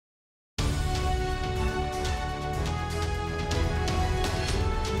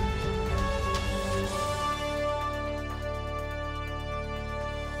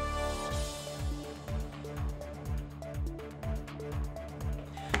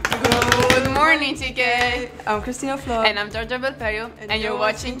Good morning, TK! I'm Christina Flo. And I'm Georgia Belperio, and you're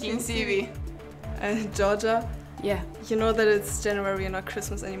watching King's TV. Georgia, yeah, you know that it's January and not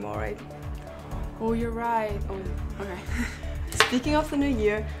Christmas anymore, right? Oh, you're right. Oh, okay. Speaking of the new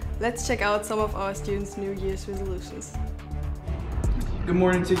year, let's check out some of our students' New Year's resolutions. Good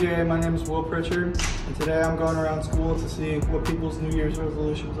morning, TJ. My name is Will Pritchard, and today I'm going around school to see what people's New Year's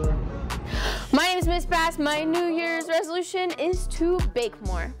resolutions are. My name is Miss Bass. My New Year's resolution is to bake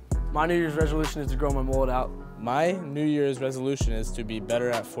more. My New Year's resolution is to grow my mold out. My New Year's resolution is to be better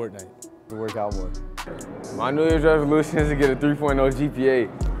at Fortnite. To work out more. My New Year's resolution is to get a 3.0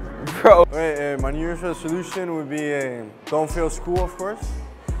 GPA. Bro. My New Year's resolution would be don't fail school, of course.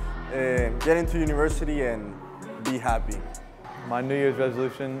 Get into university and be happy. My New Year's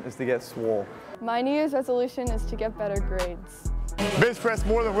resolution is to get swole. My New Year's resolution is to get better grades. Bench press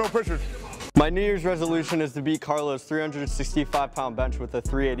more than Will Pritchard. My New Year's resolution is to beat Carlo's 365-pound bench with a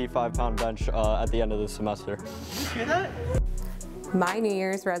 385-pound bench at the end of the semester. Did you hear that? My New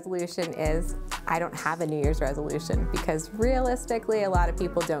Year's resolution is I don't have a New Year's resolution because realistically a lot of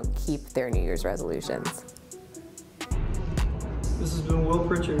people don't keep their New Year's resolutions. This has been Will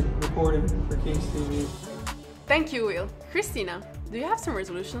Pritchard reporting for King's TV. Thank you, Will. Christina, do you have some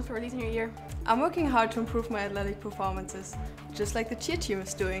resolutions for this new year? I'm working hard to improve my athletic performances, just like the cheer team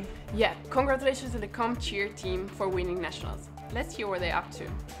is doing. Yeah, congratulations to the Comp Cheer team for winning nationals. Let's hear what they're up to.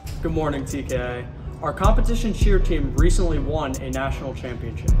 Good morning, TKA. Our competition cheer team recently won a national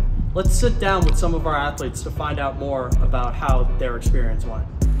championship. Let's sit down with some of our athletes to find out more about how their experience went.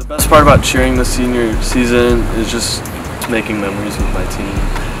 The best part about cheering this senior season is just making memories with my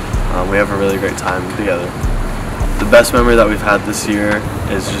team. We have a really great time together. The best memory that we've had this year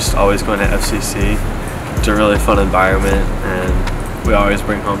is just always going to FCC. It's a really fun environment and we always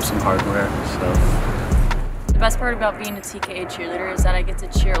bring home some hardware. The best part about being a TKA cheerleader is that I get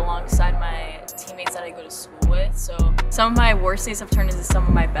to cheer alongside my teammates that I go to school with. So some of my worst days have turned into some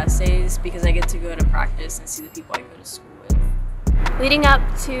of my best days because I get to go to practice and see the people I go to school with. Leading up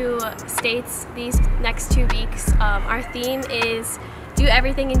to states these next 2 weeks, our theme is do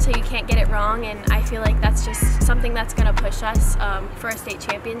everything until you can't get it wrong, and I feel like that's just something that's going to push us for a state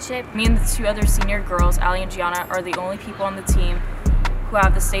championship. Me and the 2 other senior girls, Allie and Gianna, are the only people on the team who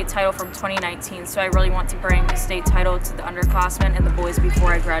have the state title from 2019, so I really want to bring the state title to the underclassmen and the boys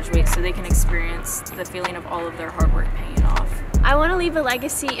before I graduate so they can experience the feeling of all of their hard work paying off. I want to leave a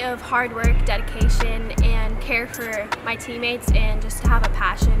legacy of hard work, dedication, and care for my teammates, and just to have a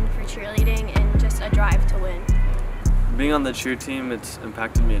passion for cheerleading and just a drive to win. Being on the cheer team, it's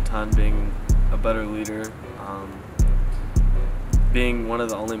impacted me a ton, being a better leader. Being one of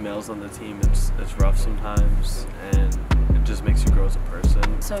the only males on the team, it's rough sometimes, and it just makes you grow as a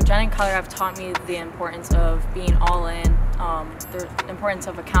person. So Jen and Kyler have taught me the importance of being all in, the importance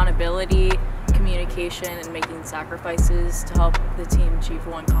of accountability, communication, and making sacrifices to help the team achieve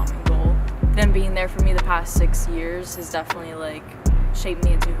one common goal. Them being there for me the past 6 years has definitely shaped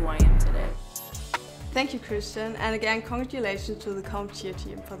me into who I am today. Thank you, Christian, and again, congratulations to the Comp Cheer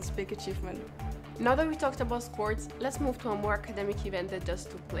team for this big achievement. Now that we talked about sports, let's move to a more academic event that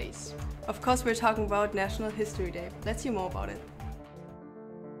just took place. Of course, we're talking about National History Day. Let's hear more about it.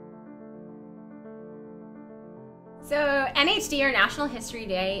 So NHD, or National History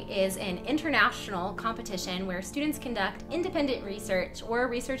Day, is an international competition where students conduct independent research or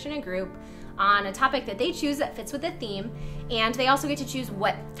research in a group on a topic that they choose that fits with the theme, and they also get to choose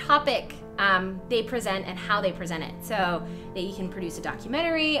what topic they present and how they present it. So that you can produce a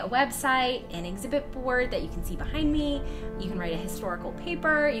documentary, a website, an exhibit board that you can see behind me, you can write a historical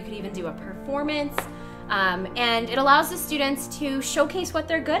paper, you could even do a performance, and it allows the students to showcase what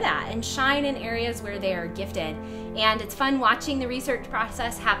they're good at and shine in areas where they are gifted. And it's fun watching the research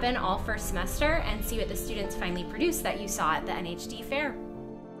process happen all first semester and see what the students finally produce that you saw at the NHD fair.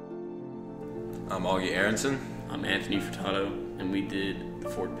 I'm Augie Aronson. I'm Anthony Furtado, and we did the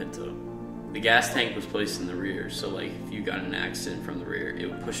Ford Pinto. The gas tank was placed in the rear, so if you got in an accident from the rear, it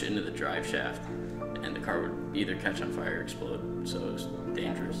would push it into the drive shaft, and the car would either catch on fire or explode, so it was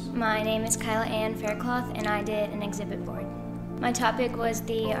dangerous. My name is Kyla Ann Faircloth, and I did an exhibit board. My topic was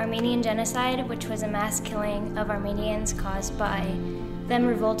the Armenian Genocide, which was a mass killing of Armenians caused by them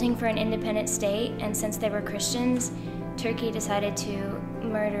revolting for an independent state, and since they were Christians, Turkey decided to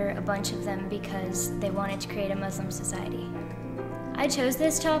murder a bunch of them because they wanted to create a Muslim society. I chose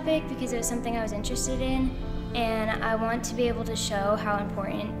this topic because it was something I was interested in, and I want to be able to show how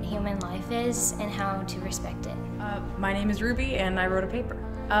important human life is and how to respect it. My name is Ruby, and I wrote a paper.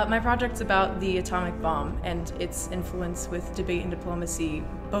 My project's about the atomic bomb and its influence with debate and diplomacy,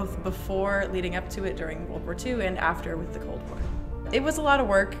 both before, leading up to it during World War II, and after with the Cold War. It was a lot of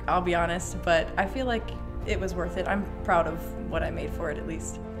work, I'll be honest, but I feel like it was worth it. I'm proud of what I made for it, at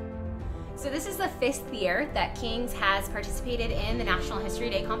least. So this is the 5th year that Kings has participated in the National History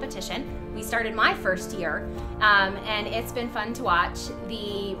Day competition. We started my first year, and it's been fun to watch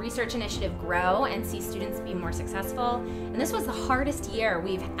the research initiative grow and see students be more successful. And this was the hardest year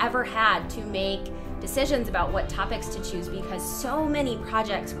we've ever had to make decisions about what topics to choose because so many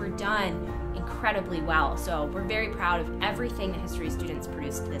projects were done incredibly well. So we're very proud of everything the history students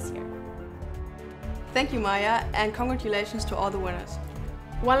produced this year. Thank you, Maya, and congratulations to all the winners.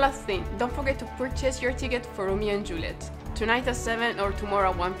 One last thing, don't forget to purchase your ticket for Romeo and Juliet, tonight at 7 or tomorrow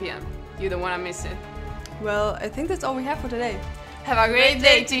at 1 p.m. You don't want to miss it. Well, I think that's all we have for today. Have a great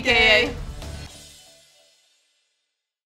day, TKA!